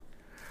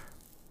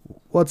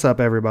What's up,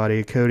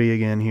 everybody? Cody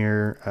again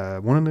here.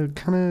 Wanted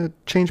to kind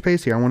of change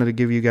pace here. I wanted to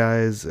give you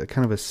guys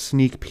kind of a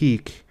sneak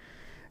peek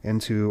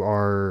into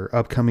our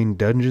upcoming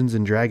Dungeons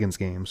and Dragons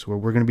games, where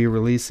we're going to be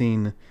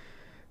releasing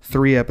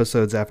 3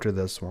 episodes after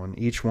this one.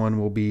 Each one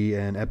will be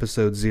an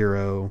episode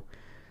 0,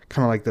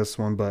 kind of like this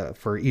one, but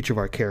for each of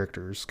our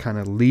characters, kind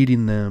of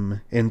leading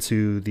them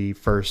into the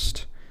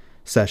first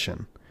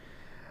session.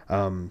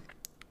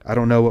 I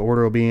don't know what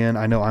order it'll be in.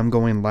 I know I'm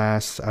going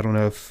last. I don't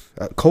know if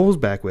Cole's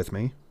back with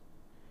me.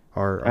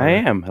 I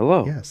am.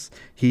 Hello. Yes,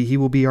 he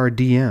will be our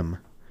DM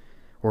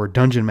or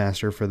dungeon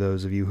master for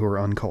those of you who are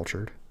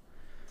uncultured.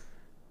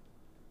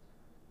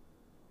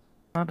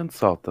 Not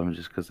insult them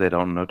just because they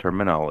don't know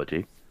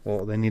terminology.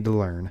 Well, they need to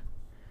learn.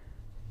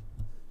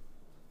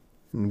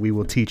 And we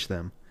will teach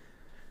them.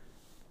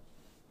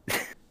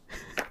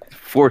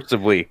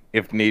 Forcibly,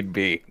 if need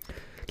be.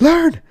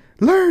 Learn,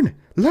 learn,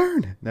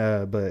 learn.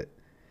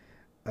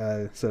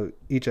 So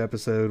each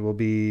episode will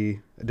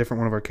be a different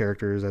one of our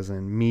characters, as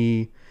in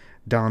me,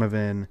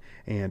 Donovan,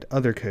 and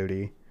other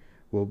Cody.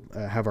 We'll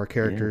have our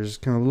characters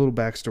kind of a little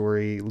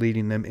backstory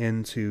leading them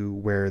into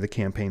where the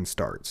campaign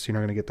starts. You're not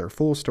going to get their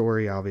full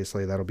story.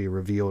 Obviously, that'll be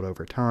revealed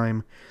over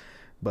time.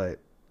 But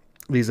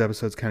these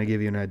episodes kind of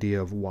give you an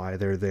idea of why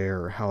they're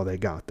there or how they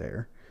got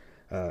there.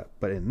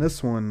 But in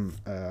this one,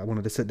 I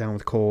wanted to sit down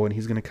with Cole, and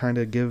he's going to kind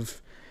of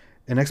give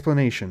an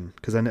explanation,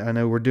 because I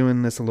know we're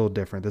doing this a little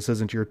different. This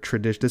isn't your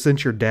tradition. This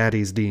isn't your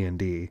daddy's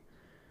D&D.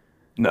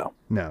 No.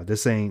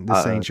 This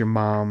ain't your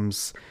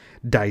mom's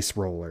dice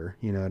roller.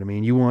 You know what I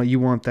mean? You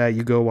want that,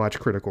 you go watch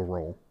Critical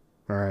Role.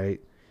 All right?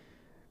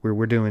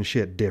 We're doing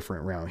shit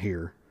different around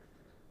here.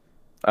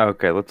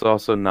 Okay, let's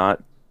also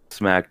not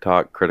smack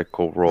talk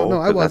Critical Role.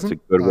 No, I wasn't.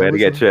 That's a good way to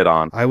get shit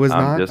on. I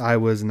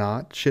was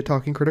not shit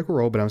talking Critical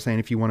Role, but I'm saying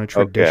if you want a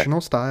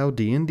traditional style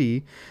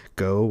D&D,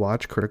 go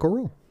watch Critical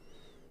Role.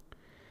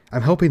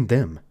 I'm helping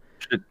them.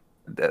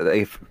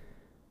 I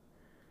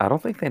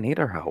don't think they need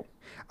our help.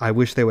 I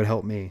wish they would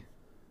help me.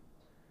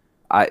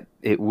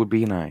 It would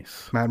be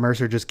nice. Matt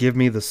Mercer, just give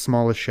me the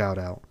smallest shout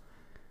out.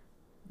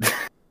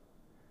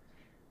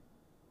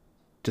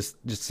 just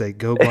say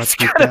go watch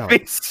Geeked Out.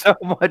 It's gonna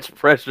be so much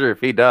pressure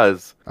if he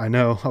does. I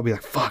know. I'll be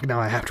like, fuck, now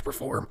I have to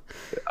perform.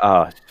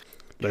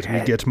 Let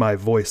me get my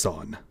voice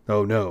on.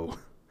 Oh no.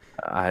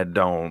 I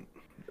don't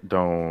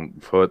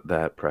put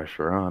that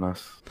pressure on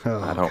us.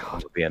 I don't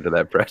want to be under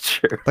that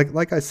pressure.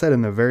 Like I said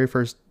in the very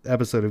first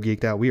episode of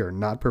Geeked Out, we are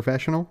not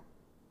professional.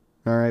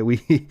 All right, we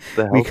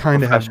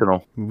kind of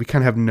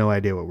have no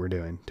idea what we're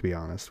doing, to be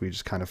honest. We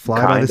just kind of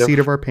fly by the seat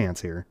of our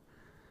pants here.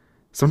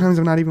 Sometimes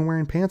I'm not even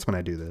wearing pants when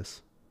I do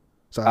this,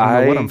 so I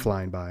don't know what I'm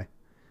flying by.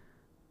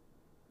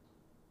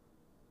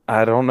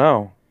 I don't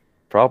know.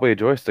 Probably a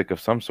joystick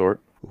of some sort.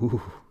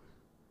 Ooh.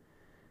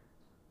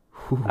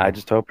 I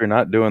just hope you're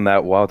not doing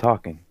that while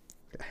talking.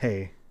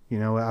 Hey, you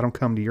know what? I don't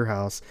come to your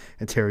house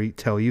and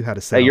tell you how to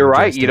set. Hey, you're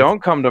right. You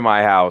don't come to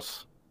my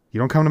house. You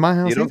don't come to my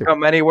house. You don't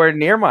come anywhere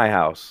near my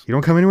house. You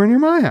don't come anywhere near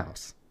my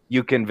house.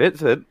 You can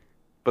visit,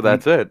 but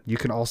that's it. You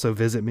can also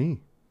visit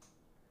me.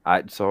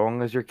 So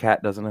long as your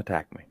cat doesn't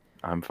attack me,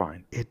 I'm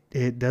fine.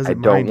 It doesn't.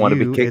 I don't want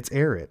to be kicked. It's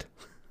Aerith.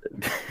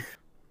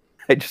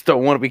 I just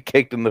don't want to be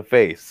kicked in the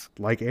face.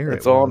 Like Aerith.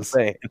 That's all I'm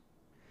saying.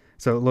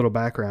 So a little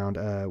background.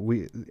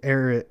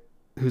 Aerith,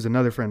 who's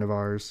another friend of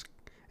ours,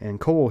 and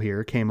Cole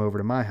here came over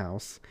to my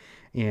house,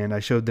 and I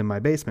showed them my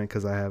basement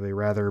because I have a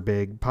rather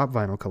big pop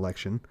vinyl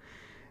collection.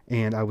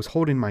 And I was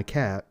holding my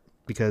cat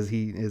because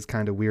he is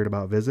kind of weird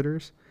about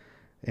visitors.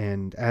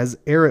 And as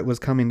Aerith was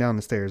coming down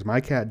the stairs, my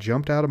cat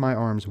jumped out of my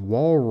arms,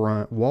 wall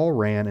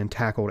ran, and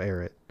tackled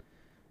Aerith.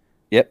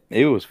 Yep,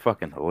 it was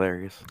fucking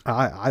hilarious.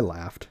 I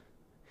laughed.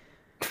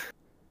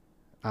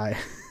 The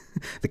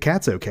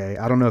cat's okay.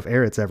 I don't know if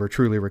Aerith's ever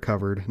truly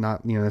recovered,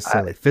 not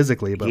necessarily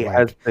physically,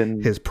 but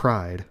his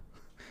pride.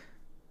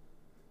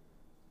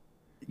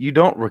 You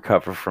don't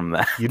recover from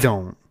that. You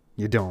don't.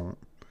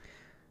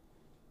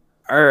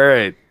 All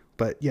right.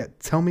 But yeah,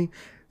 tell me.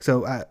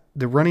 So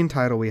the running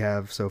title we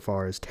have so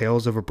far is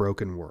Tales of a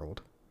Broken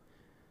World.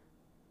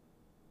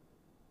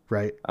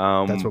 Right?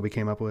 That's what we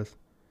came up with?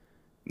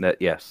 That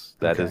is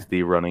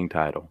the running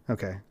title.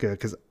 Okay, good.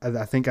 Because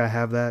I think I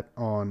have that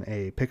on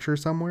a picture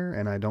somewhere,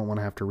 and I don't want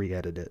to have to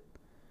re-edit it.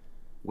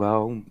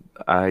 Well,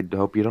 I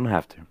hope you don't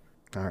have to.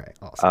 All right,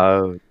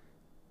 awesome.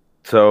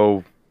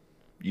 So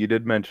you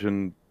did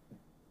mention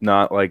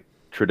not like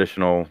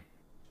traditional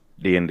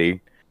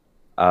D&D.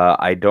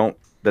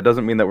 That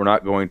doesn't mean that we're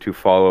not going to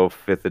follow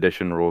 5th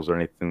edition rules or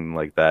anything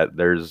like that.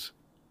 There's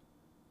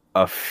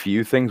a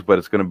few things, but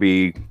it's going to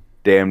be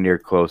damn near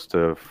close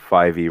to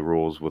 5e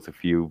rules with a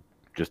few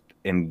just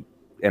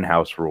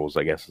in-house rules,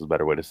 I guess is a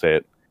better way to say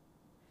it.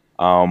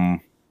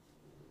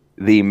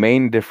 The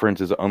main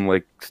difference is,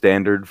 unlike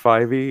standard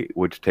 5e,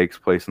 which takes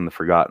place in the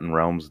Forgotten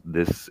Realms,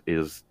 this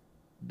is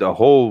the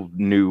whole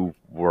new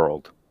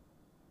world.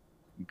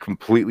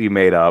 Completely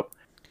made up.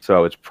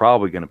 So it's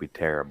probably going to be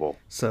terrible.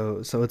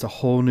 So it's a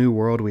whole new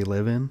world we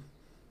live in?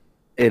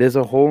 It is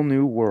a whole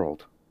new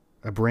world.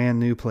 A brand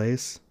new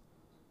place?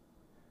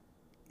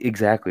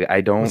 Exactly.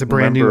 I don't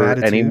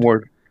remember any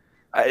more.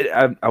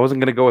 I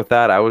wasn't gonna go with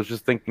that. I was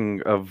just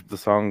thinking of the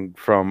song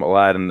from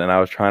Aladdin, and I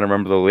was trying to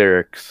remember the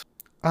lyrics.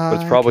 But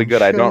it's I probably can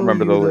good. I don't show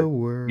remember the you the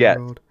lyrics. Yeah,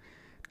 world.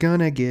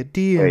 Gonna get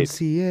wait.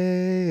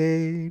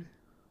 DMCA'd.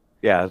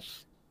 Yeah,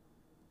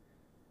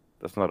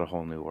 that's not a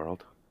whole new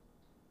world.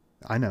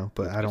 I know,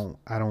 but It's just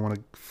I don't want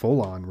to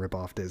full on rip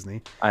off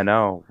Disney. I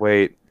know.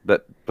 Wait,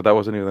 but that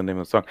wasn't even the name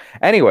of the song.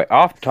 Anyway,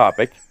 off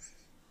topic.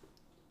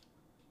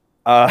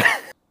 Uh,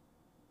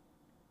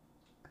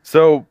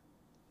 so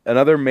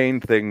another main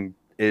thing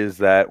is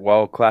that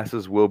while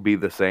classes will be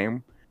the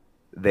same,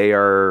 they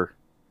are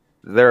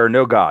there are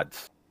no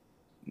gods,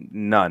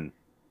 none.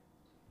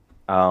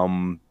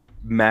 Um,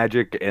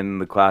 Magic in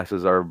the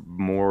classes are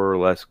more or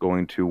less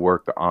going to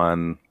work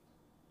on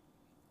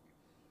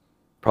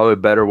probably a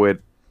better way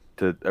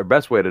to or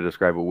best way to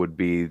describe it would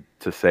be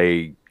to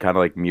say kind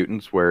of like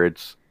mutants, where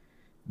it's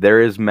there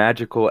is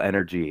magical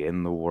energy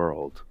in the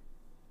world,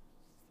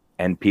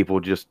 and people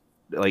just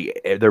like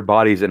their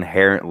bodies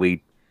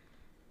inherently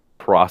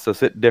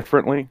process it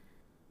differently.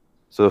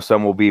 So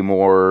some will be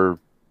more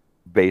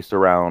based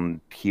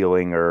around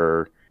healing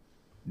or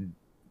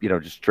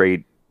just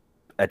straight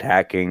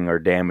attacking or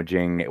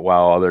damaging,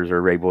 while others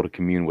are able to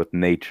commune with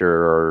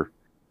nature or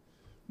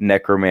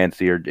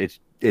necromancy, or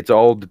it's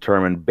all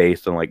determined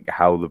based on like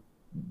how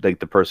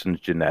the person's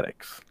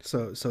genetics.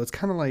 So it's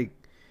kind of like,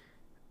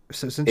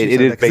 so since you It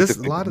said is that, because this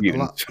basically a lot.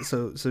 mutants.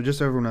 So just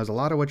so everyone knows, a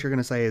lot of what you're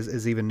gonna say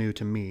is even new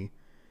to me,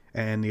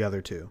 and the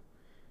other two.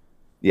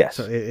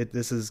 So Yes.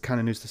 this is kind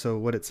of new. So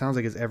what it sounds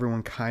like is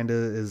everyone kind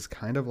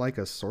of like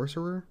a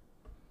sorcerer,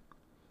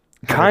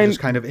 how they just Kind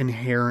kind of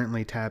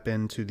inherently tap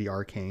into the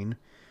arcane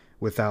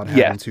without having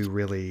yes. to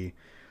really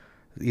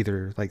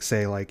either like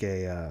say like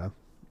a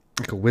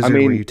I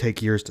wizard where mean, you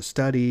take years to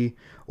study,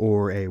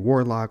 or a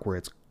warlock where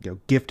it's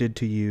gifted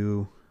to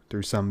you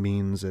through some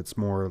means. It's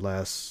more or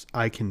less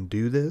I can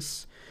do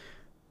this,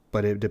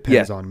 but it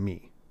yes, depends on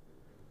me.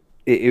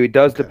 it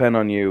does Okay. depend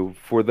on you.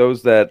 For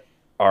those that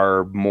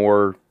are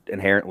more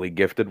inherently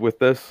gifted with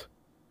this,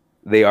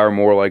 they are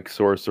more like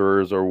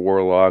sorcerers or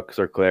warlocks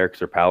or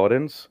clerics or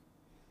paladins,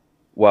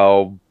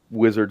 while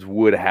wizards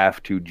would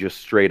have to just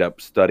straight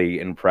up study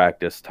and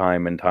practice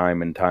time and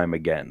time and time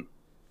again.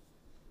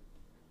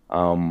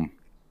 Um,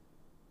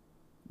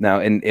 Now,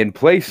 in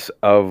place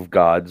of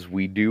gods,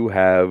 we do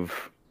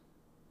have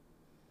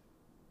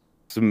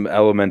some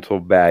elemental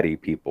baddie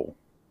people.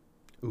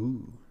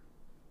 Ooh.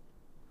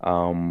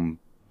 Um,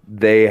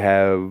 they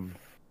have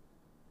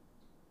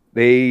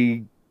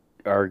they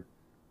are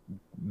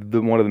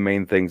one of the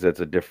main things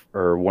that's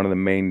or one of the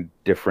main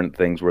different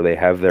things where they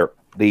have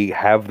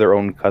their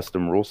own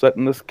custom rule set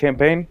in this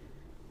campaign,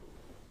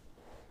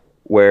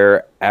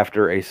 where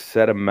after a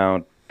set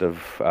amount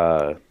of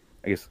I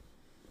guess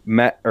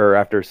or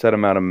after a set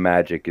amount of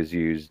magic is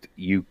used,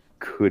 you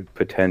could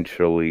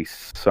potentially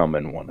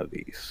summon one of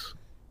these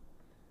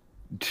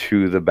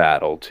to the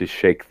battle to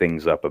shake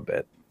things up a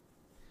bit.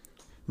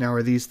 Now,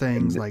 are these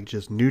things And like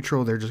just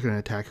neutral? They're just going to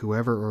attack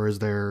whoever, or is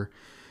their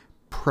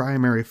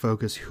primary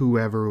focus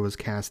whoever was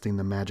casting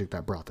the magic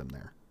that brought them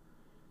there?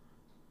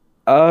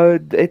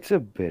 it's a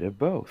bit of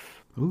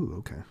both. Ooh,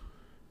 okay.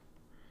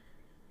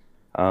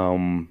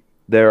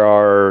 There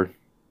are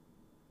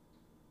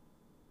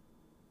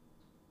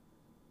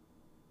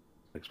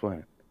explain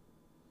it.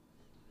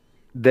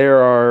 There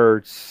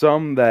are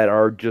some that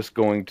are just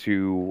going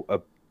to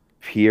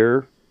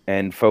appear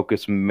and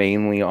focus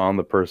mainly on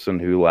the person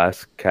who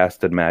last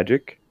casted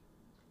magic.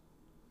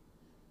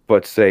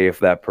 But say if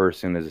that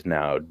person is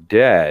now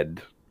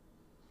dead,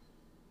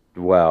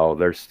 well,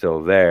 they're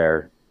still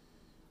there.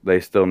 They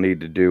still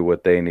need to do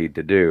what they need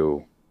to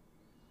do.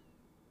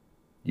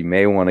 You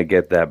may want to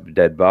get that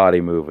dead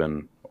body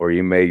moving, or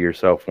you may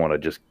yourself want to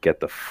just get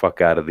the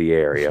fuck out of the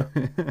area.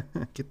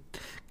 get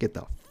get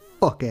the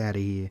fuck out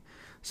of here.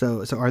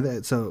 So are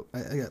they? So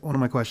I got one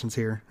of my questions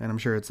here, and I'm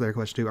sure it's their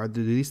question too.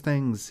 Do these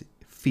things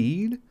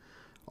feed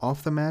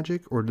off the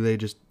magic, or do they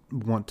just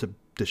want to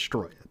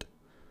destroy it?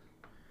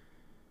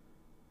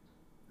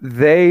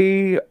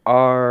 They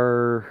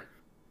are.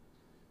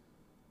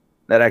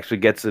 That actually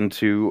gets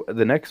into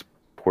the next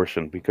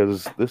portion,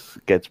 because this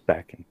gets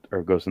back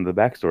or goes into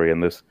the backstory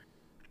and this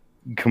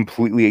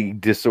completely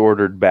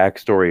disordered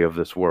backstory of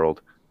this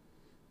world.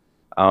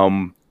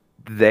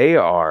 They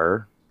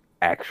are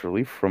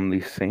actually from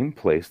the same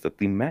place that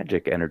the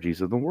magic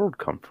energies of the world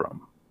come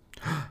from.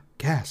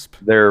 Gasp.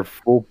 Their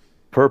full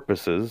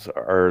purposes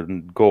or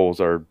goals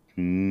are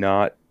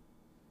not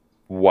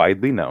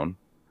widely known,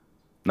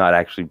 not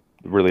actually,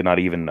 really not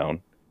even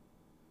known.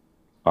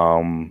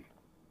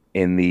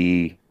 In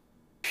the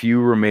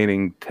few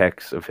remaining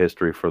texts of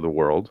history for the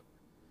world,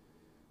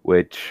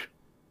 which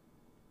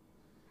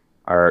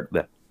are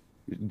the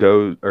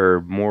go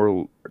or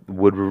more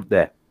would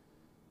that.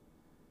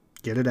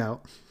 Get it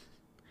out.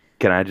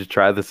 Can I just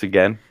try this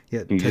again?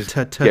 Yeah. Can you just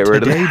get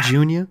rid of Today, that?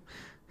 Junior.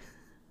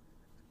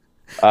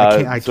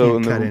 I So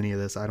can't in cut the any of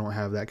this. I don't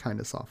have that kind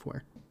of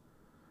software.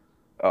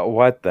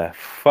 what the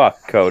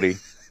fuck, Cody?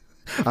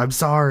 I'm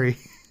sorry.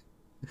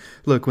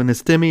 Look, when the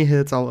stimmy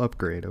hits, I'll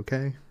upgrade.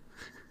 Okay.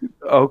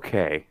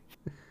 Okay.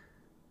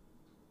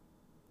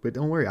 But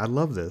don't worry, I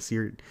love this.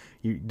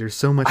 There's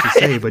so much to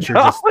say, but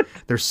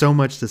there's so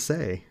much to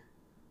say.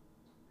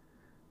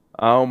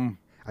 Um,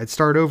 I'd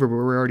start over, but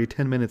we're already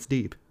 10 minutes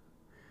deep.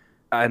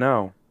 I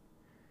know.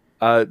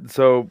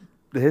 So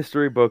the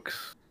history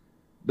books,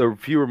 the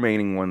few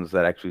remaining ones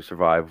that actually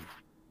survive,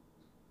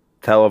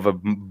 tell of a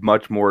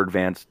much more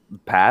advanced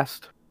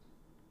past,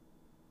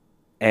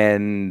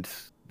 and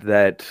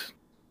that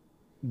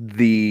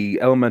the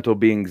elemental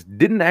beings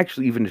didn't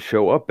actually even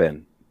show up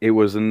in. It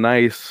was a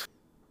nice,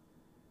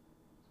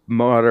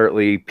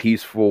 moderately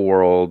peaceful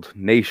world,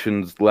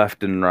 nations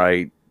left and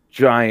right,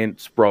 giant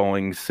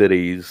sprawling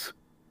cities.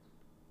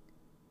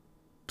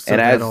 So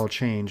that all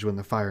changed when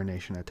the Fire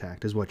Nation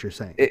attacked, is what you're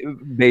saying.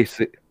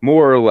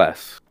 More or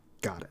less.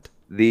 Got it.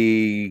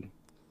 The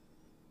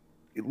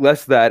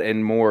less that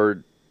and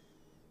more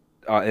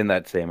in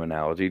that same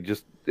analogy.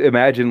 Just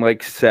imagine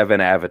like 7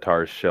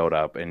 avatars showed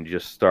up and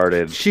just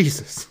started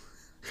Jesus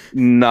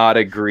not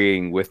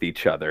agreeing with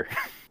each other.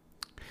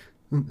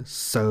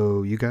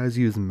 So you guys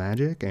use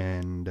magic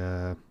and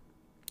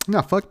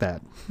no, fuck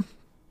that.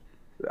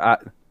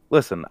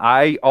 Listen,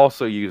 I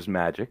also use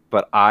magic,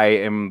 but I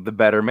am the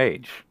better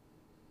mage.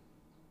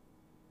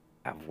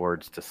 I have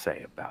words to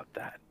say about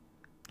that.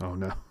 Oh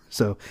no.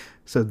 So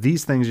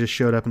these things just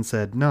showed up and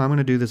said, "No, I'm going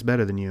to do this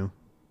better than you."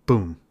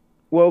 Boom.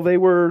 Well, they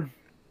were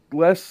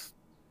less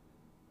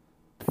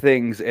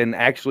things and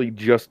actually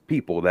just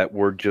people that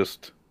were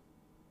just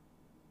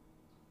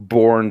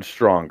born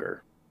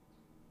stronger.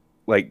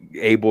 Like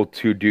able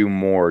to do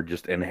more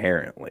just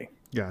inherently.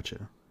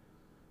 Gotcha.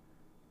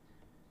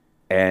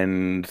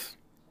 And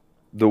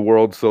the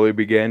world slowly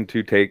began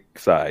to take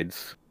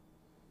sides.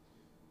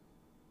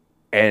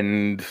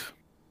 And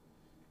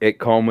it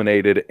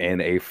culminated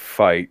in a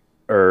fight,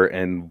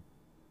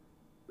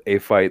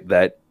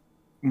 that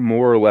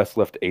more or less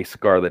left a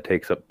scar that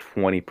takes up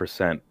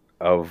 20%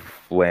 of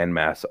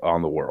landmass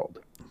on the world.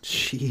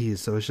 Jeez,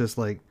 so it's just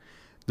like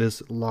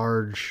this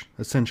large,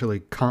 essentially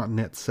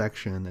continent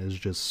section is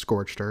just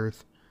scorched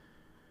earth.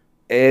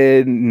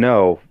 And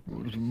no,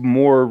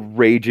 more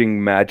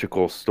raging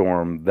magical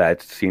storm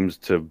that seems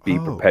to be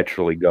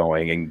perpetually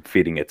going and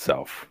feeding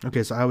itself.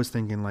 Okay, so I was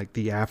thinking like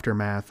the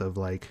aftermath of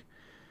like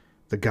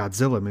the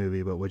Godzilla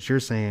movie, but what you're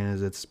saying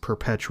is it's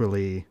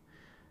perpetually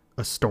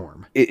a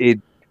storm.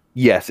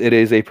 Yes, it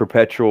is a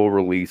perpetual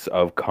release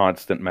of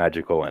constant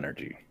magical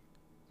energy.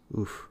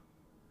 Oof.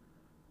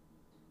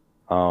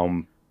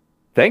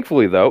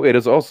 Thankfully, though, it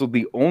is also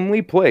the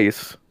only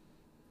place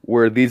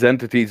where these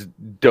entities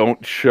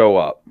don't show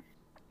up.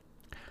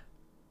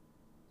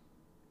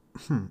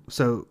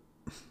 So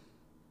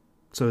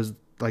is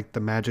like the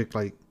magic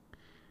like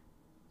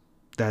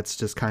that's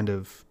just kind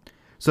of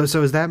so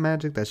is that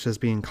magic that's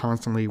just being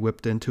constantly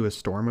whipped into a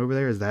storm over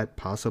there? Is that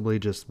possibly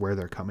just where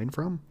they're coming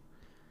from?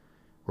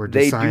 Or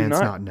does science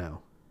not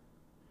know?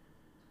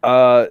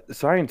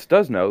 Science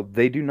does know.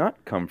 They do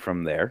not come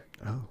from there.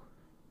 Oh.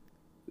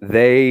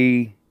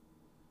 The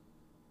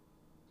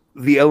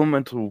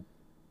elemental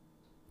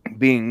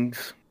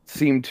beings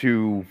seem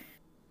to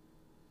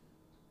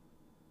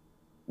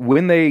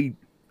when they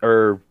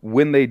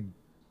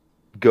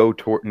go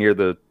near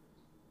the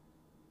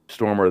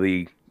storm,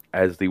 or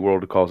as the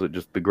world calls it,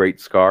 just the Great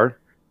Scar.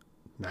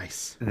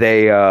 Nice.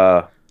 They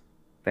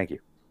thank you.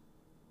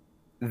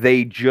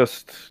 They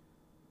just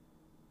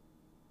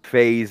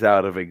phase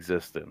out of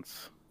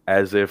existence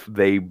as if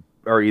they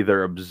are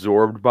either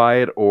absorbed by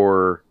it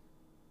or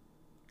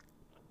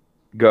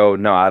go,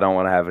 no, I don't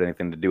want to have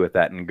anything to do with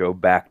that, and go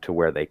back to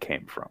where they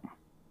came from.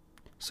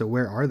 So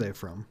where are they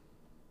from?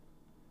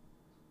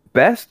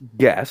 Best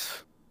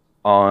guess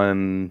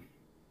on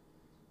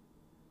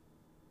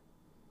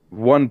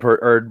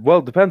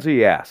depends who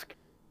you ask.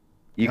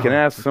 You can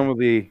ask some of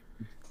the,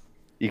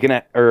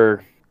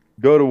 or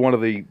go to one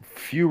of the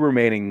few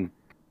remaining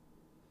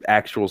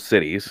actual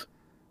cities,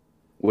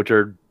 which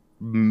are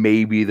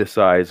maybe the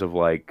size of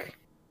like,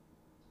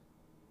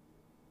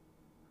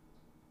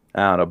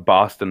 I don't know,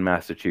 Boston,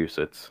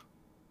 Massachusetts.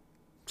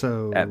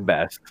 So at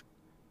best,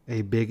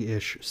 a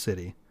big-ish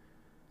city.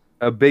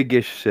 A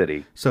big-ish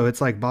city. So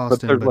it's like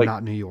Boston, but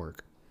not New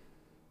York.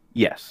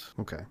 Yes.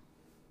 Okay.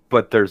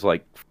 But there's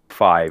like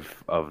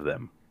 5 of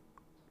them.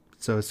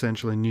 So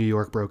essentially, New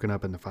York broken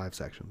up into 5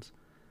 sections.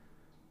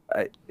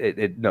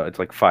 No, it's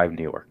like 5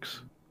 New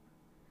Yorks.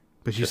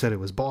 But you said it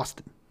was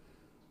Boston.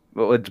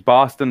 Well, it's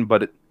Boston,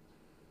 but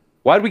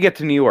why did we get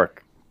to New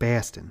York?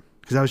 Boston.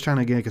 Because I was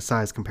trying to make a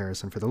size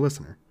comparison for the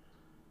listener.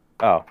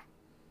 Oh.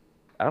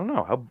 I don't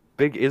know. How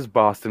big is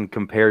Boston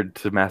compared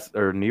to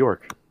New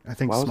York? I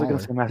think smaller. I was going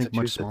to say Massachusetts. I think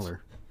much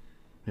smaller.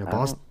 Yeah,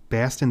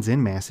 Boston's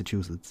in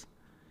Massachusetts.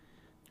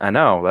 I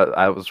know.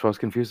 I was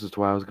confused as to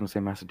why I was going to say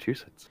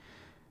Massachusetts.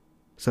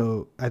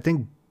 So I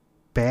think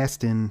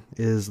Boston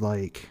is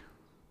like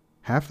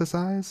half the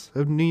size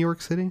of New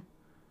York City.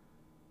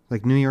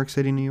 Like New York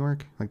City, New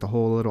York? Like the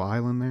whole little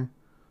island there?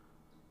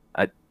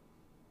 I don't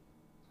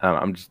know,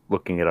 I'm just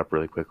looking it up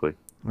really quickly.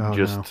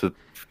 To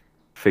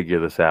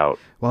figure this out.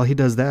 While he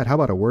does that, how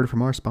about a word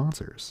from our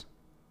sponsors?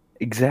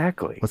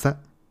 Exactly. What's that?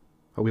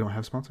 Oh, we don't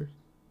have sponsors?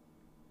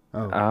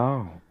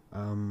 Oh,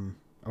 Oh.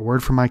 a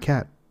word from my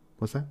cat.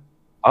 What's that?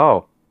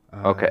 Oh.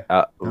 Uh, Okay.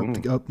 oh, Ooh.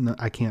 oh, no,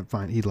 I can't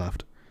find. He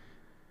left.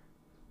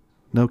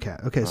 No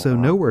cat. Okay, Oh so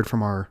no wow. word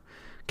from our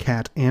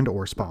cat and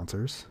or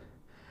sponsors,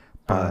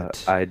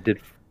 but I did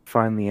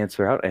find the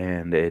answer out,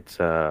 and it's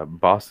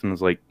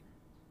Boston's like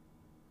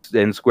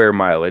in square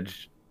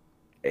mileage,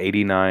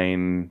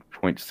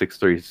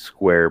 89.63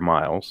 square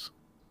miles,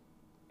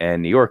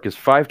 and New York is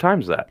 5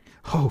 times that.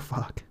 oh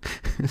fuck.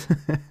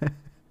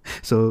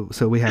 So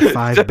we have So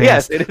five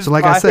yes, bands. it is So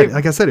five.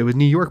 like I said, it was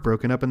New York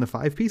broken up into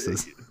five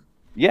pieces.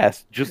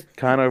 Yes, just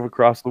kind of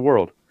across the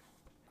world.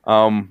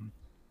 Um,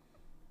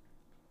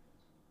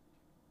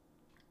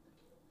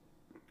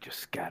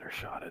 just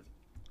scattershotted.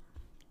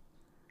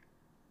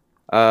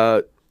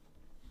 Uh,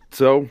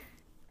 so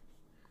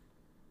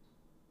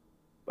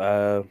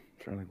trying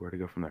to think where to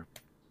go from there.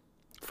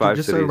 Five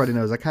Just so everybody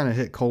cities. knows, I kind of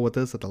hit Cole with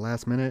this at the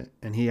last minute,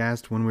 and he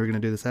asked when we were going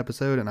to do this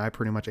episode, and I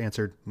pretty much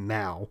answered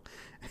now.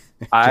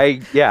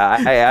 I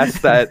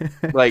asked that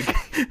like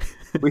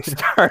we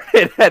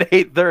started at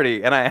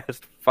 8:30, and I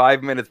asked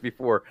 5 minutes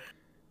before.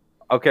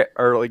 Okay,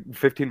 or like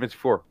 15 minutes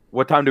before.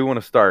 What time do we want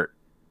to start?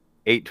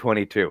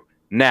 8:22.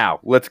 Now,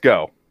 let's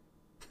go.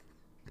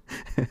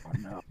 Oh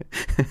no.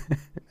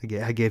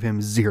 I gave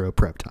him zero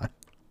prep time.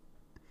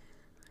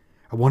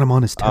 I want him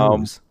on his Um,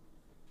 toes.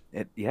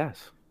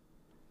 yes.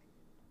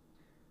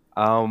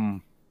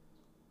 Um,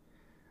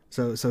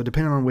 So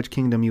depending on which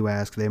kingdom you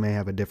ask, they may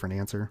have a different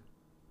answer.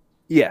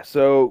 yeah,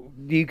 so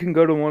you can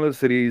go to one of the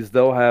cities,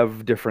 they'll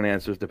have different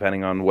answers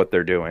depending on what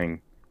they're doing.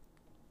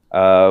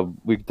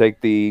 We can take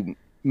the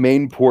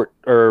main port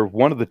or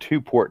one of the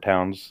two port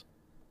towns,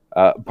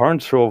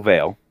 Barnstable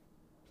Vale,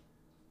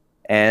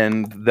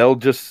 and they'll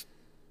just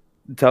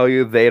tell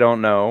you they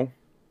don't know.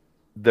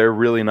 They're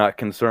really not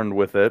concerned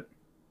with it,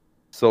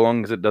 so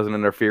long as it doesn't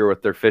interfere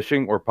with their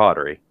fishing or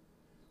pottery.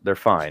 They're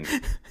fine.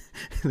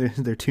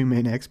 Their two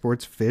main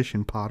exports: fish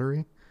and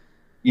pottery.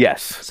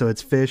 Yes, So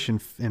it's fish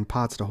and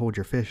pots to hold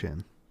your fish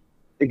in.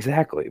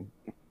 exactly.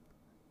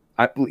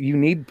 You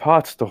need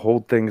pots to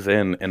hold things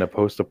in a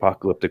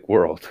post-apocalyptic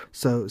world.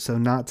 So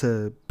not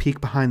to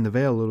peek behind the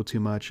veil a little too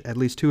much, at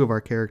least two of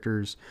our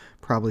characters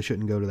probably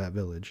shouldn't go to that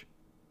village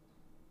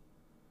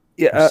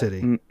Yeah, or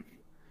city.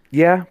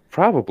 yeah,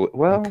 probably. Okay.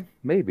 Well,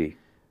 maybe.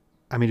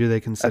 I mean, do they I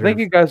think consider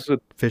you guys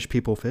would. fish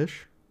people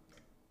fish?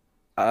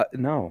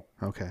 No,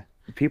 Okay,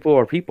 people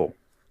are people.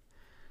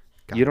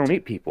 You got don't it.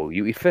 eat people.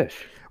 You eat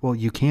fish. Well,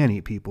 you can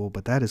eat people,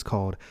 but that is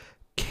called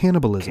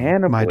cannibalism, my dear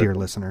Cannibalism.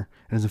 listener,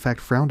 and is in fact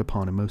frowned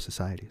upon in most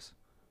societies.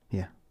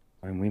 Yeah,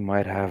 And we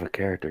might have a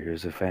character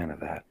who's a fan of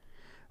that.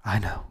 I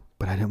know,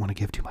 but I didn't want to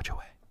give too much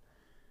away.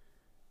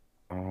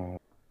 Oh,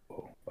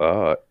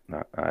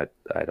 no,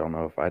 I don't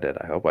know if I did.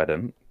 I hope I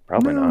didn't.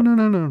 Probably No, not. no,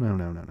 no, no, no,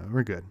 no, no, no.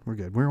 We're good. We're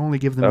good. We're only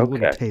giving them a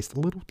little Okay. taste, a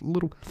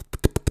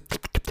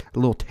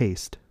little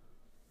taste.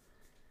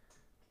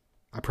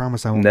 I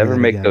promise I won't do Never that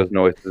make again. those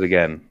noises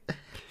again.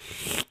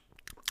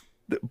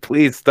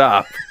 Please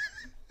stop.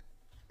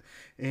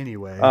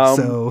 Anyway, Um,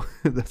 so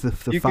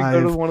the you can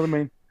go to five one of the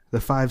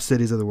main.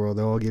 cities of the world,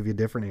 they'll all give you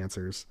different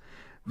answers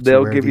to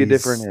They'll where give you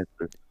different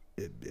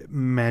these answers.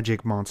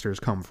 magic monsters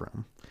come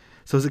from.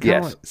 So is it kind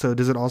of Yes. like, so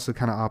does it also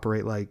kind of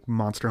operate like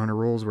Monster Hunter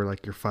rules where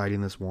like you're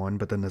fighting this one,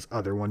 but then this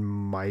other one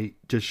might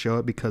just show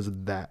up because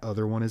that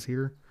other one is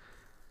here?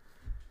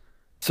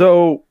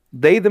 So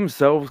they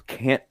themselves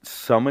can't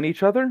summon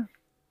each other,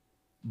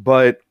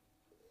 but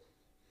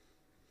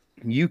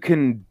you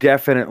can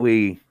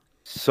definitely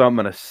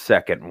summon a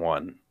second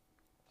one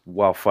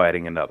while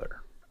fighting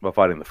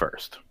the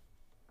first.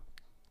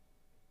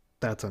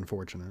 That's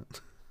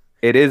unfortunate.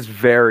 It is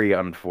very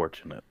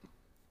unfortunate.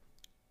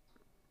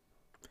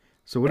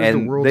 So what is the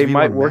And world's they view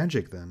might on work.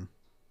 magic then?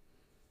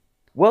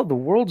 Well, the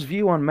world's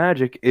view on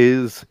magic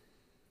is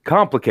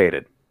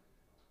complicated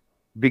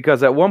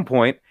because at one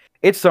point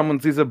it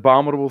summons these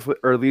abominable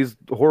or these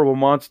horrible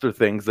monster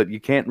things that you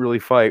can't really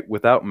fight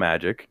without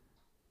magic.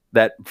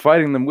 That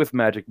fighting them with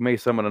magic may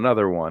summon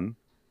another one,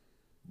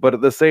 but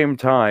at the same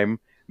time,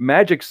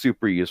 magic's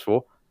super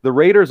useful. The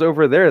raiders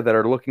over there that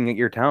are looking at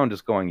your town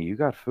just going, "You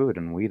got food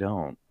and we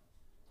don't,"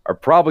 are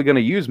probably going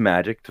to use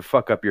magic to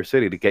fuck up your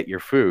city to get your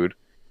food.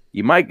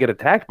 You might get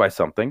attacked by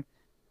something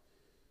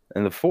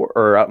in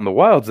or out in the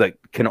wilds that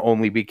can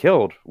only be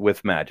killed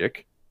with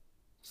magic.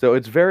 So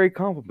it's very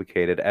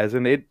complicated, as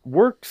in it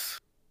works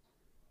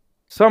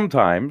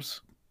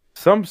sometimes.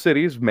 Some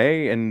cities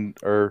may,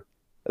 or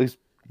at least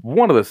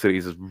one of the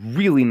cities is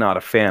really not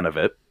a fan of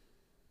it.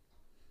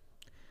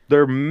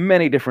 There are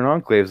many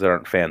different enclaves that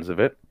aren't fans of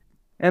it,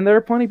 and there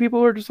are plenty of people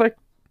who are just like,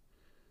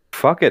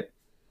 fuck it.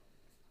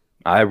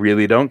 I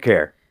really don't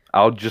care.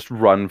 I'll just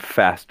run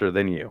faster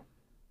than you.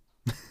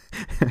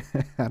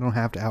 I don't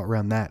have to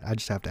outrun that. I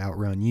just have to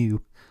outrun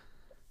you.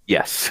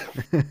 Yes.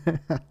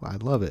 I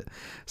love it.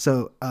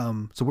 So,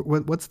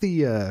 what's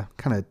the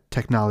kind of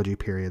technology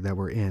period that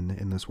we're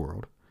in this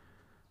world?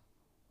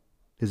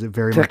 Is it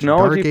very much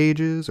Dark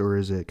Ages, or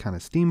is it kind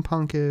of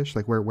steampunkish?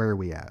 Like, where are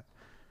we at?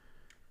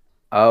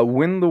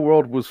 When the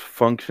world was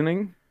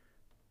functioning,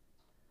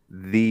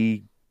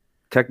 the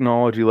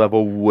technology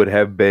level would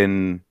have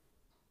been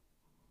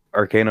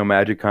Arcano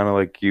Magic, kind of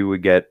like you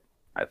would get,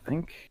 I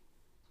think,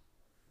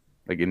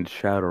 like in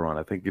Shadowrun.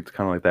 I think it's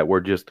kind of like that, where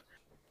just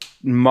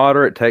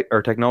moderate tech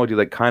or technology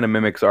that kind of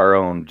mimics our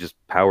own, just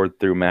powered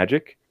through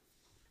magic.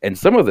 And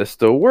some of this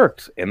still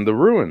works in the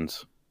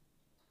ruins.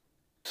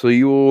 So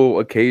you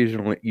will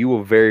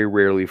very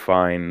rarely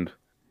find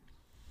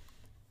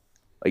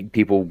like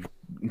people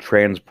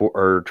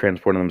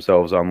transporting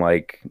themselves on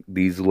like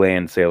these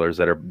land sailors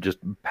that are just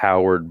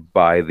powered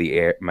by the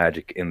air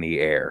magic in the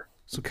air.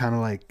 So kind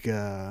of like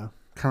the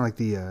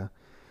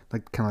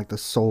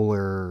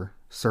solar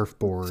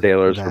surfboard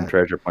Sailors from that.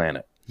 Treasure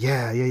Planet.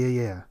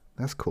 Yeah.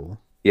 That's cool.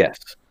 Yes.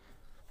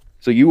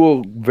 So you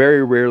will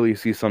very rarely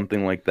see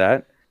something like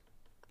that.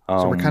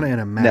 So we're kind of in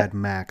a Ne- Mad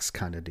Max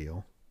kind of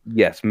deal.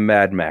 yes,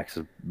 Mad Max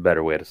is a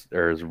better way to,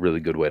 or is a really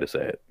good way to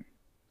say it.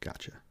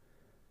 Gotcha.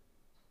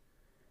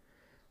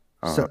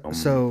 So Um,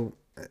 so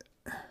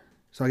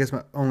so I guess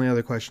my only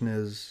other question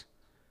is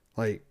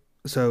like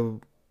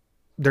so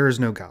there is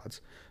no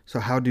gods. So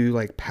how do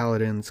like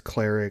paladins,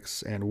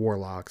 clerics, and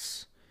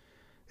warlocks?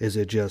 Is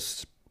it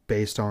just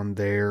based on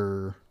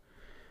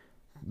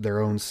their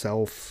own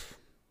self,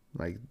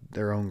 like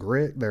their own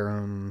grit, their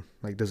own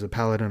like? Does a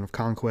paladin of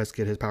conquest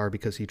get his power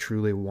because he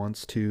truly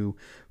wants to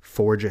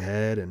forge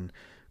ahead and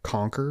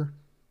conquer?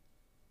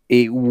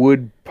 it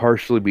would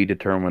partially be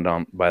determined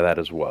on by that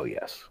as well.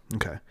 Yes.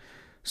 Okay.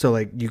 So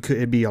like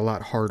it'd be a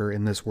lot harder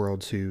in this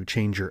world to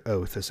change your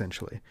oath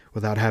essentially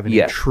without having a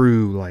Yes.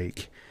 true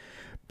like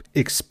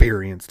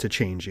experience to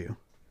change you,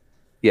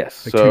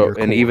 Yes. like to So, your and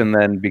core. even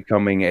then,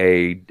 becoming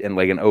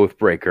an oath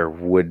breaker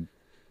would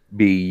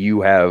be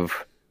you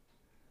have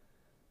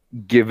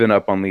given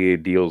up on the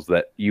ideals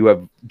that you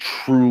have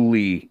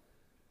truly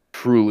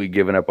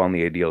given up on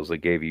the ideals that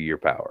gave you your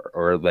power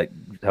or that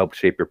helped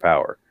shape your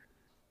power.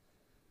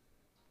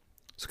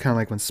 So kind of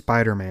like when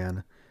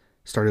Spider-Man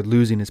started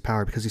losing his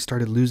power because he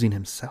started losing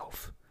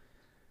himself.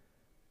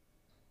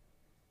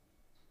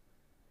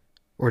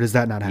 Or does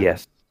that not happen?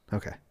 Yes.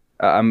 Okay.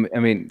 I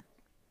mean,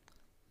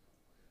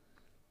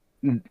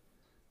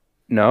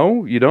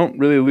 no, you don't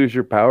really lose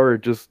your power.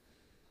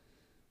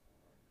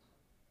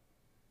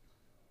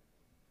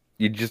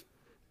 You just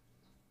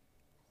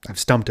I've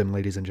stumped him,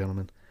 ladies and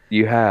gentlemen.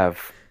 you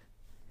have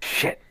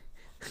shit.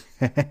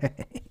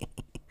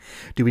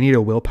 Do we need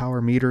a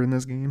willpower meter in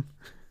this game?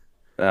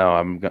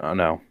 No,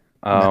 no.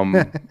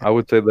 No. I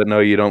would say that no,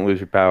 you don't lose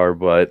your power,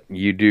 but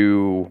you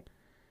do.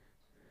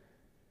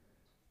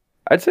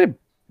 I'd say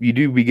you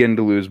do begin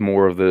to lose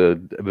more of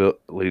the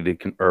ability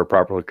to or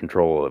proper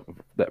control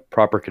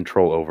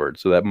over it.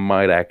 So that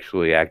might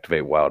actually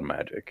activate wild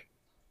magic.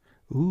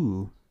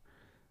 Ooh.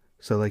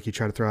 So like you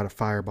try to throw out a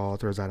fireball, it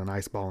throws out an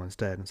ice ball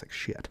instead, and it's like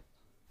shit.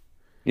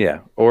 Yeah,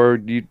 or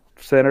you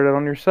center it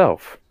on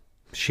yourself.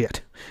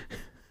 Shit.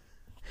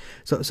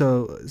 So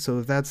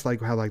if that's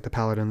like how like the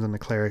paladins and the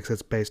clerics,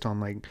 it's based on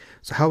like,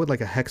 so how would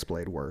like a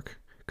hexblade work?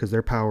 Because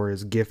their power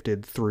is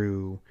gifted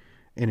through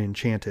an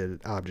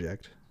enchanted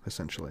object,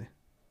 essentially.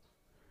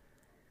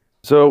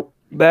 So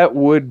that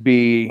would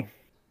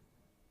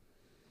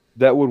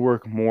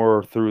work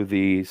more through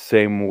the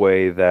same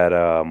way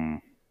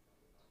that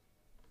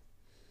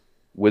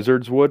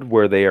wizards would,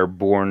 where they are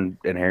born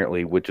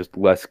inherently with just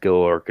less skill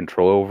or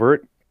control over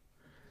it.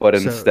 But So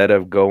instead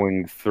of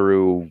going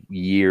through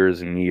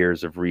years and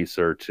years of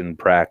research and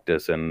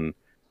practice and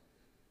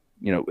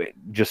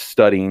just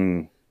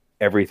studying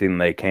everything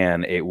they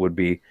can, it would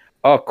be,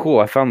 oh cool,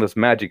 I found this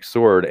magic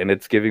sword and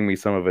it's giving me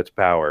some of its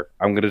power.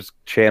 I'm gonna just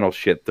channel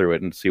shit through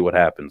it and see what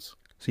happens.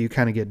 so you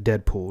kind of get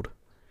Deadpooled,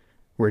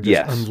 where it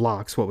just Yes.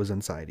 unlocks what was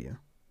inside you.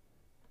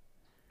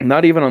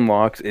 Not even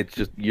unlocks, it's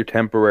just you're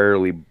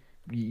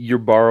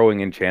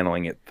borrowing and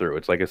channeling it through.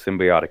 It's like a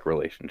symbiotic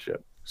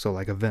relationship. So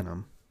like a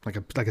venom, like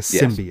a Yes.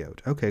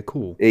 symbiote. Okay,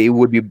 cool. It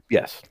would be,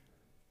 yes.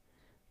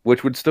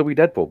 Which would still be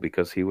Deadpool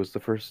because he was the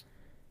first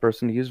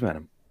person to use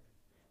Venom.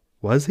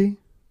 Was he?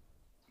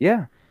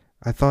 Yeah.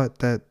 I thought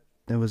that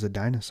it was a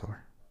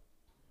dinosaur.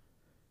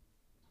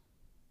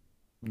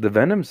 The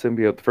Venom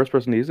symbiote, the first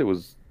person to use it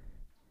was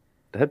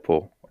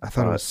Deadpool, I I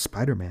thought it was thought.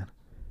 Spider-Man.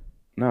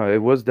 No,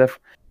 it was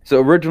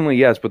so originally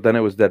yes, but then it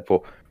was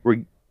Deadpool.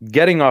 We're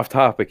getting off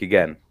topic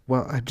again.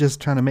 Well, I'm just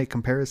trying to make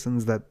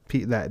comparisons that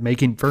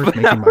making first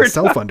But now making we're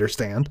myself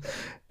understand,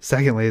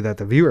 secondly that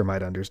the viewer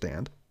might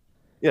understand.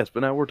 yes,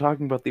 but now we're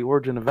talking about the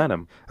origin of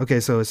Venom. Okay,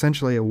 so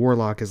essentially a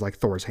warlock is like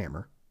Thor's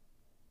hammer.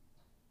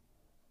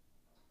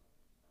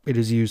 It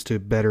is used to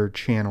better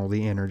channel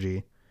the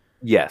energy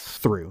Yes,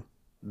 through.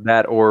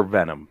 that or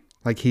Venom.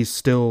 Like he's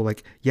still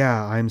like,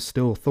 yeah, I'm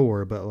still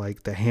Thor, but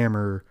like the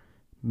hammer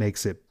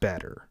makes it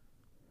better.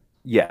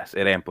 Yes,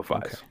 it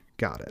Okay, amplifies.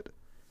 got it.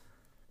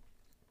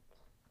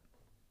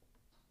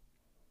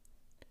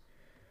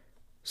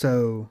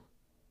 So,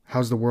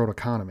 how's the world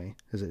economy?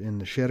 Is it in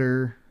the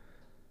shitter?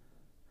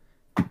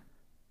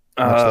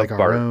 Much like our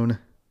Barter. own?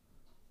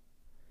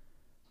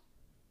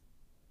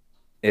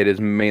 It is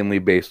mainly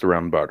based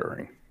around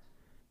bartering.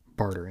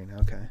 Bartering.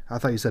 Okay. I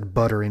thought you said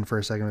buttering for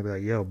a second. I'd be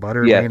like, yo,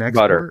 butter Yes, main butter.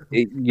 export?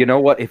 You know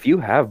what? If you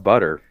have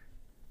butter,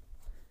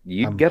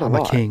 You'd get a I'm a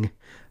lot. king.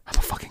 I'm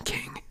a fucking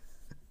king.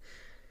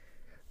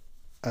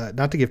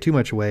 Not to give too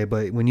much away,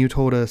 but when you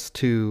told us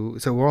to,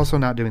 so we're also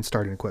not doing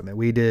starting equipment.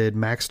 We did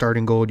max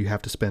starting gold. You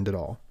have to spend it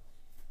all.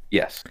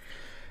 Yes.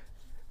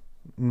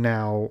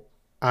 Now,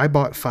 I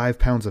bought 5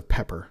 pounds of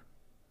pepper.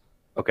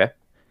 Okay.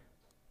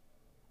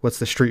 What's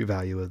the street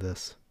value of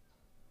this?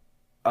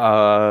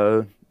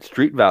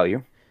 Street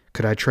value.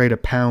 Could I trade a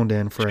pound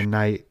in for a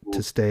night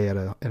to stay at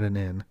an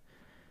inn?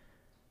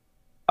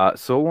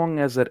 So long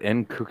as that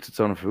inn cooks its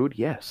own food,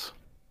 yes.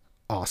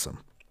 Awesome.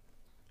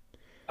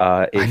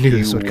 I If knew you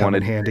this would come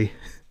in wanted, handy.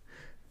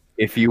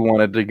 if you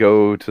wanted to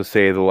go to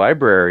say the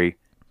library,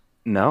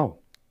 no.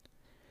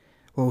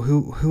 Well,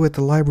 who at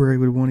the library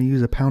would want to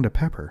use a pound of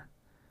pepper?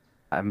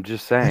 I'm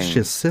just That's saying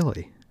just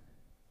silly.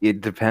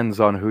 it depends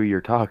on who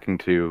you're talking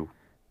to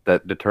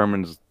that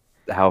determines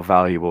how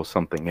valuable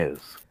something is.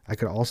 I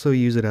could also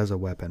use it as a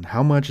weapon.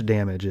 How much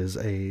damage is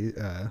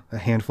a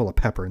handful of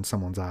pepper in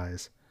someone's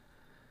eyes?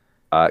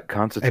 A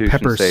Constitution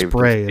pepper save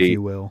spray, to if see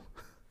you will.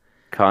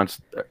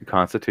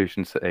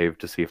 Constitution save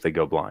to see if they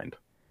go blind.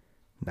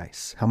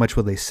 Nice. How much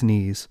will they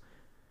sneeze?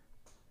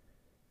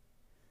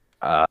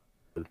 Uh,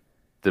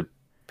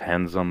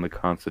 Depends on the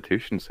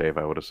Constitution save,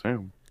 I would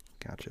assume.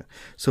 Gotcha.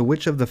 So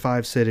which of the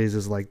 5 cities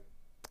is like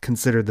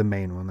considered the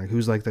main one? Like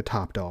who's like the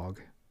top dog?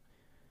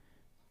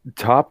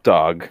 Top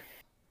dog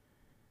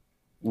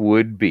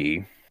would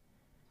be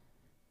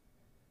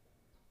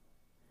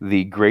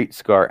the Great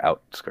Scar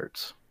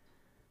Outskirts.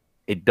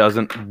 It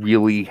doesn't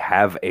really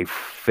have an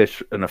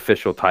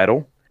official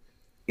title.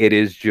 It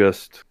is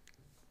just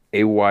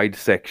a wide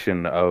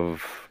section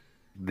of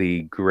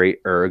the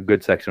a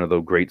good section of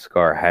the Great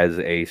Scar has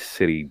a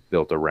city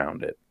built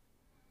around it.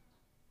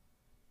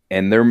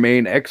 And their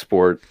main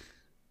export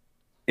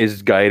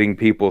is guiding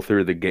people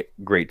through the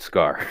Great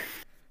Scar.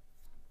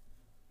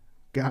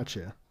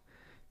 Gotcha.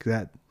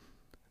 That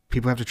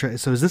people have to try.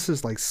 So is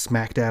this like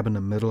smack dab in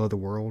the middle of the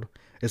world?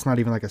 It's not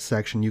even like a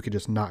section you could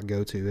just not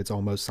go to. It's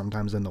almost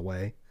sometimes in the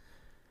way.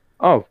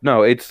 Oh,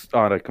 no, it's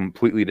on a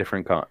completely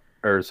different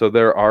so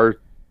there are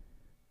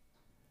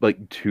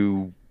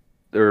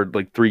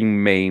three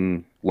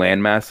main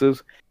land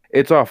masses.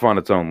 It's off on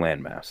its own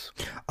landmass.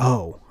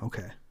 Oh,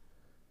 okay.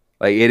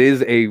 Like it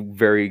is a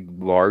very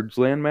large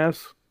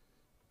landmass,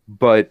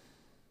 but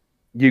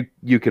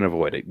you can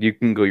avoid it. You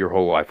can go your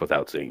whole life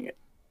without seeing it.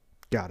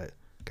 Got it.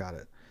 Got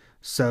it.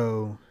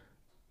 So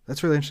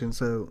that's really interesting.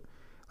 So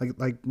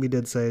like we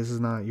did say, this is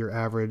not your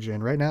average,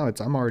 and right now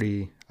I'm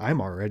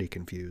already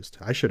confused.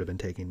 I should have been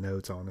taking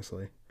notes,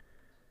 honestly.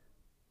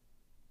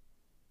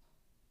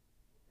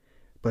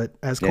 But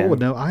as Cole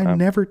would know, I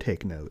never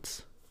take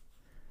notes.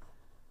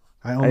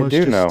 I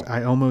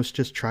almost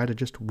just try to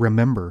just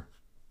remember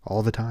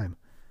all the time.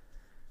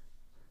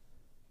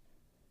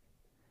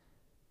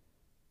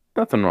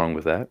 Nothing wrong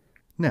with that.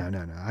 No.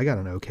 I got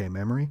an okay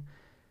memory,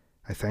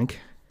 I think.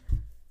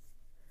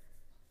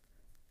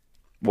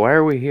 Why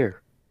are we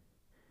here?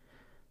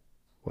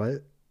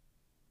 What?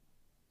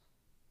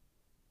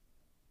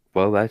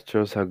 Well, that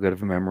shows how good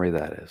of a memory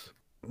that is.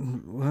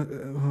 What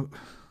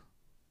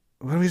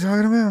are we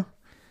talking about?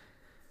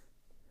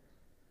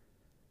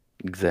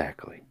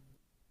 Exactly.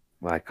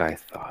 Like I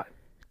thought.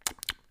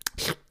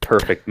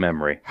 Perfect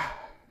memory.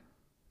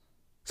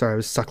 Sorry, I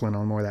was suckling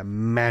on more of that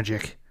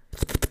magic.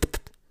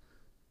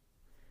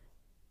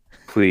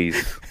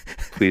 Please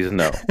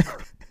no.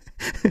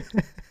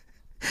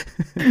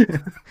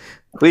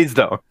 Please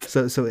don't.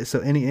 So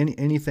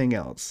anything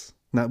else?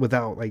 Not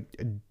without like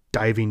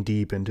diving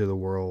deep into the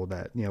world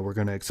that we're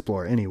going to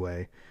explore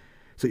anyway.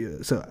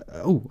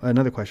 So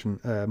another question.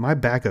 My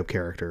backup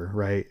character,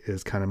 right,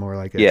 is kind of more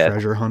like a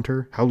treasure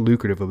hunter. How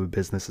lucrative of a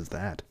business is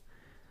that?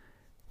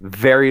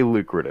 Very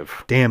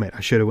lucrative. Damn it! I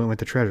should have went with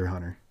the treasure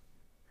hunter.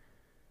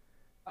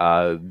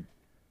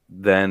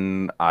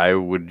 Then I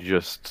would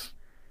just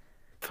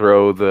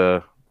throw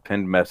the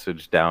pinned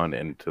message down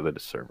into the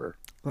server.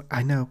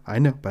 I know,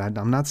 but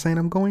I'm not saying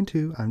I'm going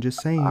to. I'm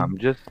just saying.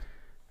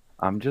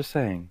 I'm just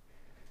saying.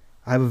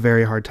 I have a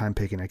very hard time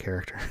picking a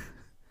character.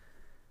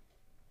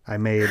 I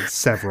made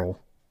several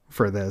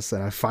for this,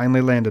 and I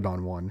finally landed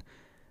on one.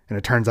 And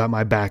it turns out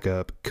my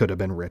backup could have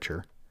been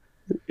richer.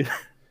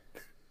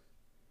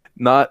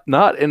 Not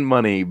in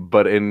money,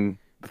 but in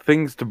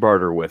things to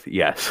barter with,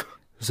 yes.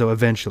 So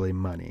eventually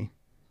money.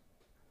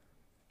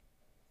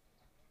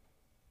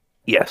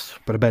 Yes.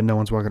 But I bet no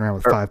one's walking around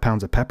with 5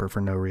 pounds of pepper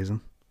for no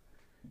reason.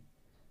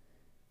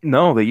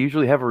 No, they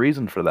usually have a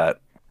reason for that.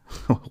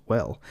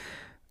 Well,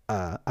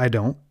 I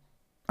don't.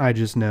 I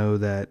just know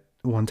that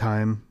one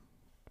time,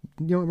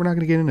 we're not going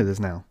to get into this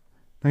now.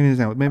 Maybe the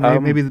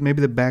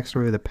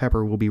backstory of the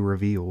pepper will be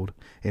revealed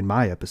in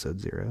my episode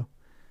 0.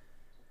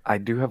 I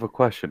do have a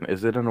question.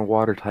 Is it in a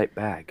watertight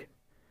bag?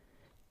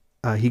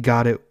 He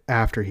got it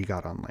after he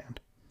got on land.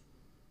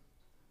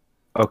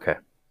 Okay.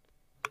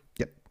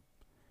 Yep.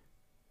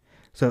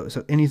 So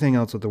anything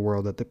else with the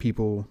world that the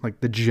people,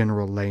 like the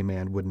general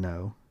layman, would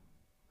know?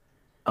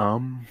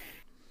 I'm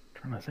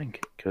trying to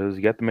think, because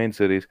you got the main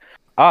cities.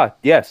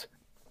 Yes.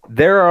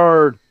 There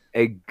are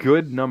a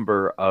good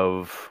number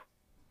of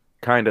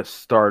kind of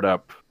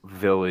startup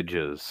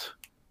villages.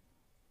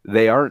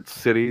 They aren't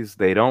cities,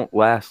 they don't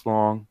last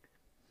long,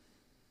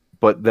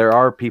 but there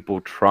are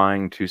people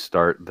trying to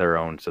start their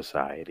own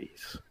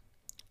societies.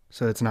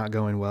 So it's not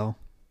going well.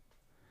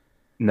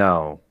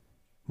 No.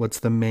 What's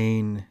the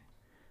main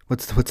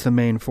what's the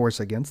main force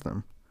against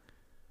them?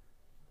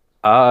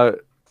 Uh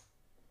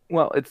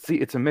well, it's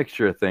a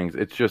mixture of things.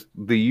 It's just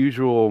the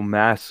usual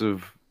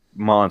massive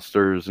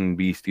monsters and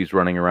beasties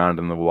running around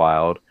in the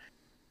wild.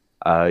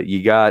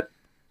 You got a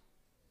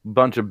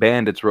bunch of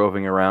bandits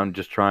roving around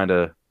just trying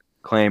to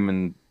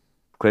claim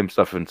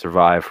stuff and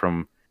survive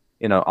from,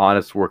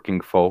 honest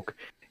working folk.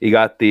 You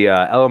got the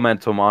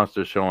elemental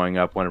monsters showing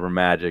up whenever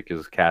magic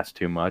is cast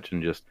too much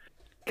and just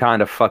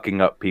kind of fucking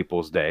up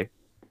people's day.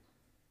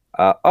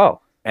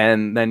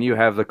 And then you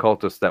have the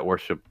cultists that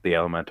worship the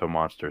elemental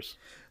monsters.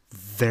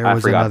 There I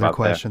was forgot another about that.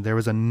 question. There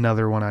was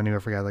another one I knew I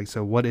forgot. Like,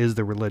 so what is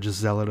the religious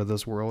zealot of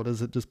this world?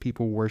 Is it just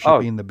people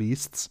worshiping the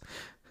beasts?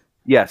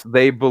 Yes,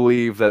 they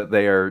believe that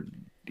they are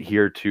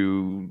here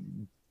to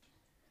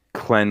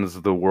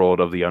cleanse the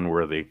world of the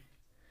unworthy.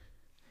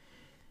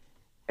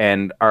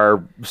 And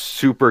are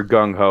super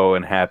gung-ho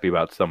and happy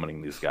about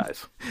summoning these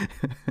guys.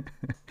 I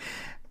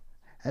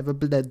have a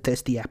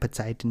bloodthirsty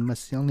appetite and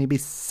must only be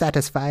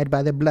satisfied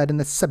by the blood and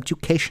the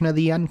subjugation of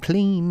the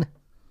unclean.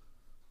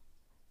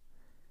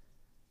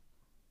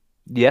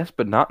 Yes,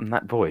 but not in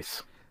that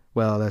voice.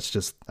 Well,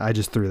 I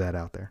just threw that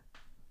out there.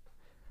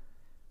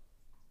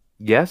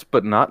 Yes,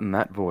 but not in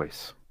that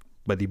voice.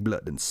 By the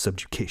blood and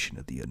subjugation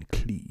of the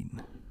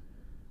unclean.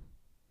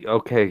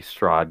 Okay,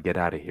 Strahd, get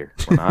out of here.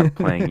 We're not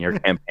playing your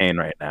campaign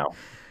right now.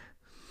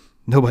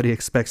 Nobody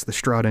expects the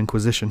Strahd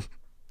Inquisition.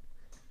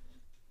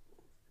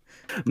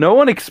 No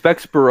one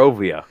expects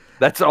Barovia.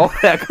 That's all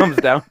that comes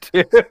down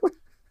to.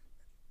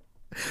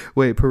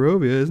 Wait,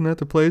 Barovia, isn't that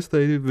the place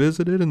they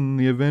visited in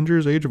the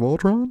Avengers Age of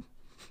Ultron?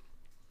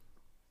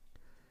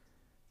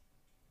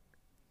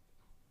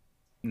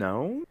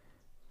 No?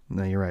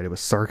 No, you're right. It was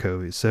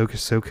Sarkovia.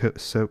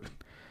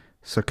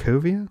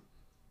 Sarkovia?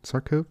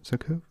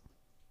 Sarkov?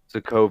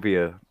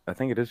 Sokovia. I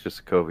think it is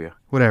just Sokovia.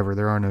 Whatever.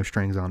 There are no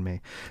strings on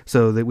me.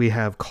 So that we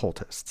have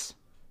cultists.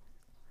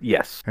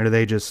 Yes. And are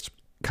they just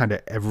kind of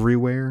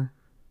everywhere?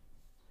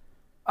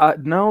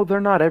 No,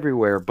 they're not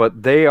everywhere,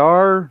 but they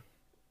are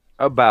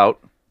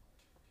about.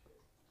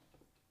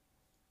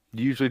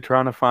 Usually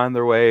trying to find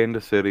their way into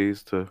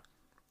cities to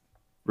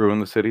ruin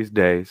the city's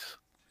days.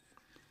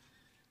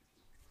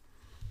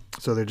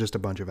 So they're just a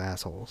bunch of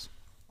assholes.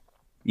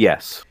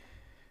 Yes.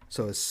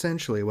 So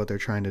essentially what they're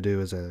trying to do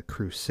is a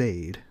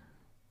crusade.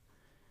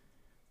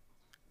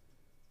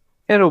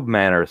 In a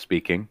manner of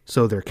speaking.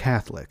 So they're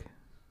Catholic.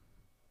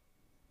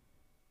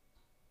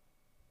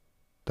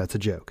 That's a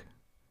joke.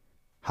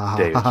 Ha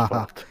Deus ha ha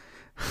fault.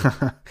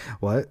 ha.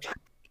 What?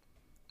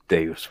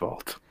 Deus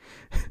fault.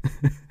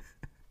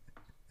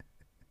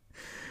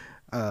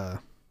 Yeah,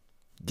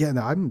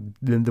 no,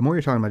 the more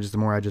you're talking about, just the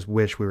more I just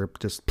wish we were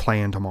just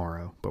playing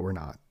tomorrow, but we're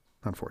not,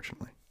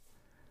 unfortunately.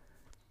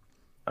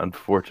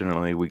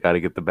 Unfortunately, we got to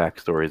get the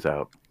backstories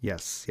out.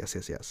 Yes.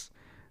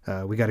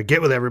 We got to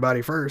get with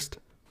everybody first.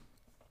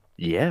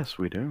 Yes,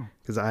 we do.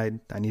 Because I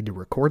need to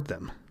record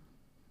them.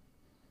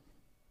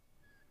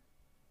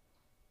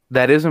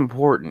 That is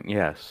important,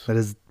 yes. That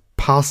is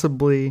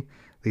possibly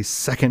the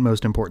second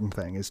most important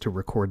thing, is to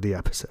record the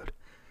episode.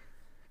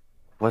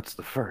 What's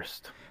the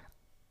first?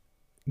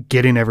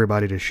 Getting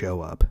everybody to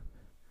show up.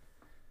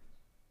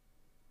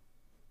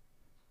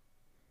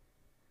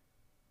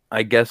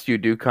 I guess you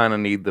do kind of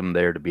need them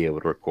there to be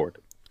able to record.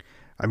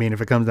 I mean,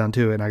 if it comes down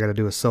to it and I got to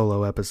do a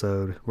solo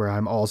episode where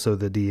I'm also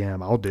the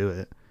DM, I'll do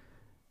it.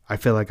 I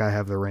feel like I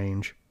have the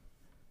range.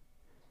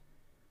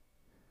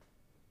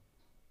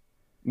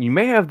 You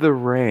may have the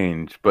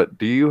range, but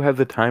do you have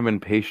the time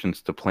and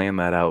patience to plan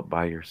that out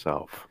by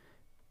yourself?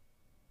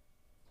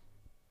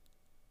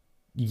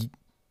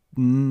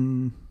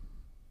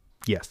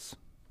 Yes.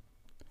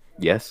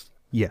 Yes?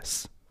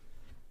 Yes.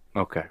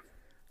 Okay.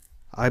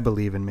 I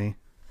believe in me.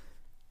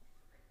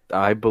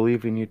 I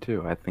believe in you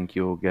too. I think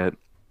you'll get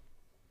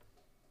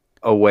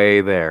a way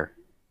there.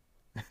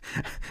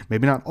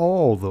 Maybe not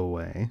all the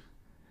way.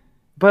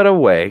 But a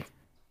way.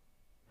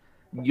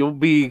 You'll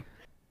be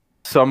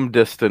some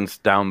distance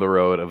down the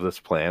road of this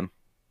plan.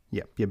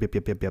 Yep.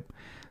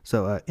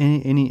 So,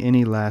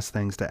 any last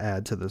things to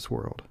add to this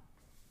world?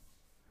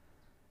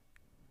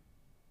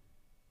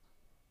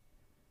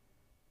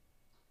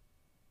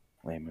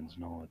 Layman's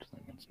knowledge.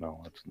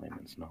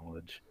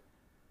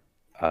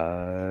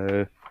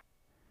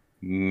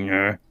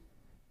 Yeah.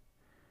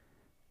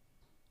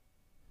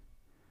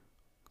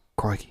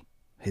 Crikey,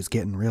 he's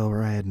getting real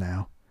red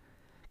now.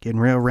 Getting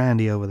real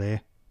randy over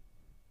there.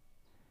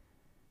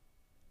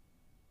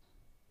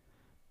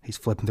 He's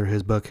flipping through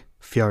his book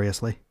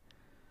furiously.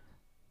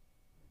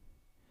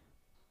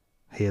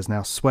 He is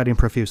now sweating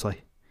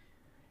profusely.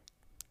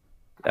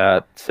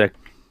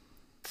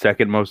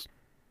 Second most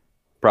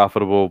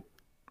profitable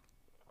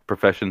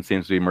profession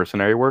seems to be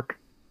mercenary work.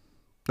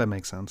 That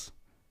makes sense.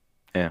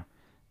 Yeah.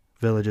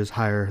 Villages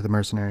hire the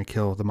mercenary,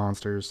 kill the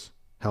monsters,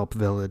 help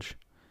village.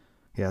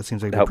 Yeah, it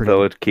seems like they're Help pretty.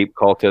 village keep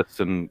cultists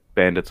and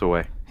bandits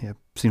away. Yeah,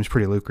 seems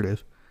pretty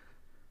lucrative.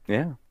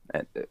 Yeah.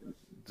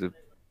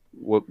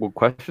 What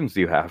questions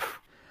do you have?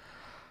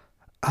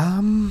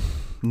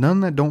 None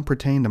that don't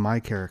pertain to my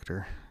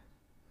character.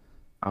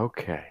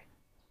 Okay.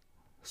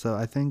 So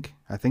I think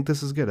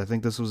this is good. I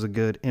think this was a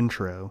good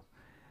intro.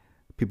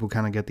 People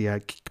kind of get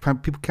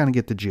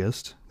the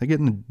gist. They're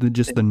getting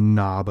just the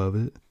knob of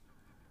it.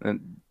 A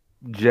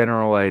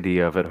general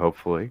idea of it,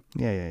 hopefully.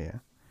 Yeah.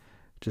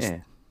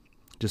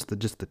 Just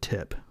the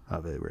tip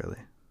of it, really.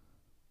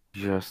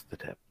 Just the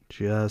tip.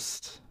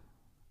 Just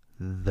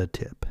the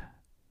tip.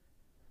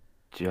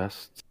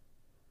 Just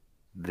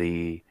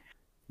the.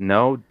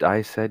 No,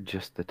 I said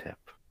just the tip.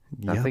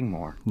 Nothing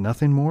more.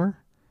 Nothing more?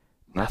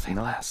 Nothing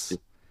less.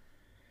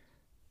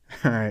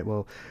 All right,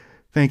 well,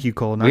 thank you,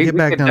 Cole. Now get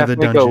back down to the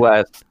dungeon. Go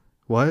last.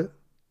 What?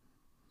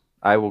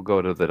 I will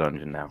go to the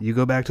dungeon now. You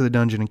go back to the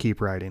dungeon and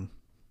keep writing.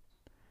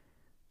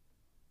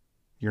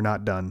 You're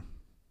not done.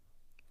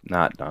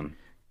 Not done.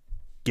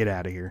 Get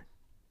out of here.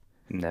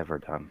 Never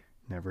done.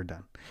 Never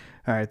done.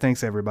 All right,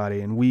 thanks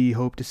everybody, and we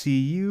hope to see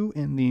you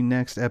in the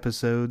next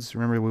episodes.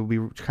 Remember, we'll be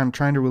kind of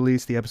trying to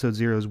release the episode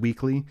zeros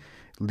weekly,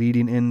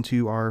 leading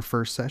into our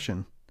first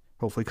session.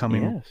 Hopefully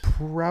coming,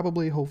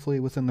 hopefully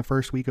within the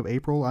first week of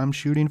April, I'm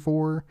shooting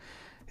for.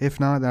 If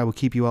not, I will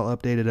keep you all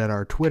updated at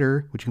our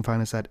Twitter, which you can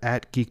find us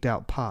at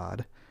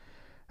GeekedOutPod.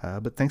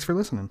 But thanks for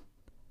listening.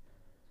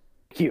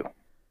 Thank you.